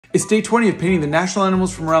It's day 20 of painting the national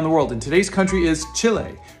animals from around the world, and today's country is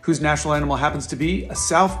Chile, whose national animal happens to be a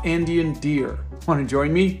South Andean deer. Want to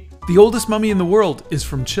join me? The oldest mummy in the world is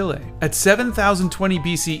from Chile. At 7020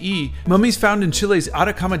 BCE, mummies found in Chile's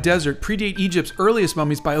Atacama Desert predate Egypt's earliest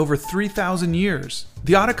mummies by over 3,000 years.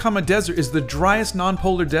 The Atacama Desert is the driest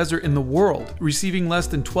non-polar desert in the world, receiving less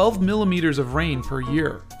than 12 millimeters of rain per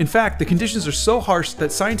year. In fact, the conditions are so harsh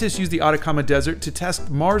that scientists use the Atacama Desert to test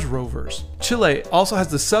Mars rovers. Chile also has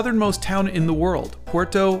the southernmost town in the world,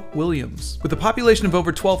 Puerto Williams. With a population of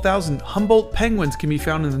over 12,000, Humboldt penguins can be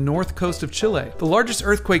found in the north coast of Chile. The largest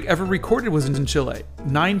earthquake ever recorded was in Chile,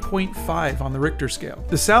 9.5 on the Richter scale.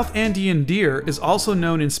 The South Andean deer is also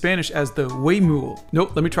known in Spanish as the huemul.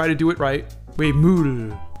 Nope, let me try to do it right.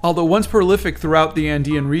 Huemul. Although once prolific throughout the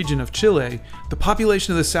Andean region of Chile, the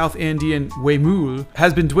population of the South Andean huemul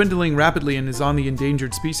has been dwindling rapidly and is on the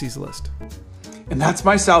endangered species list. And that's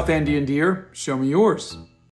my South Andean deer. Show me yours.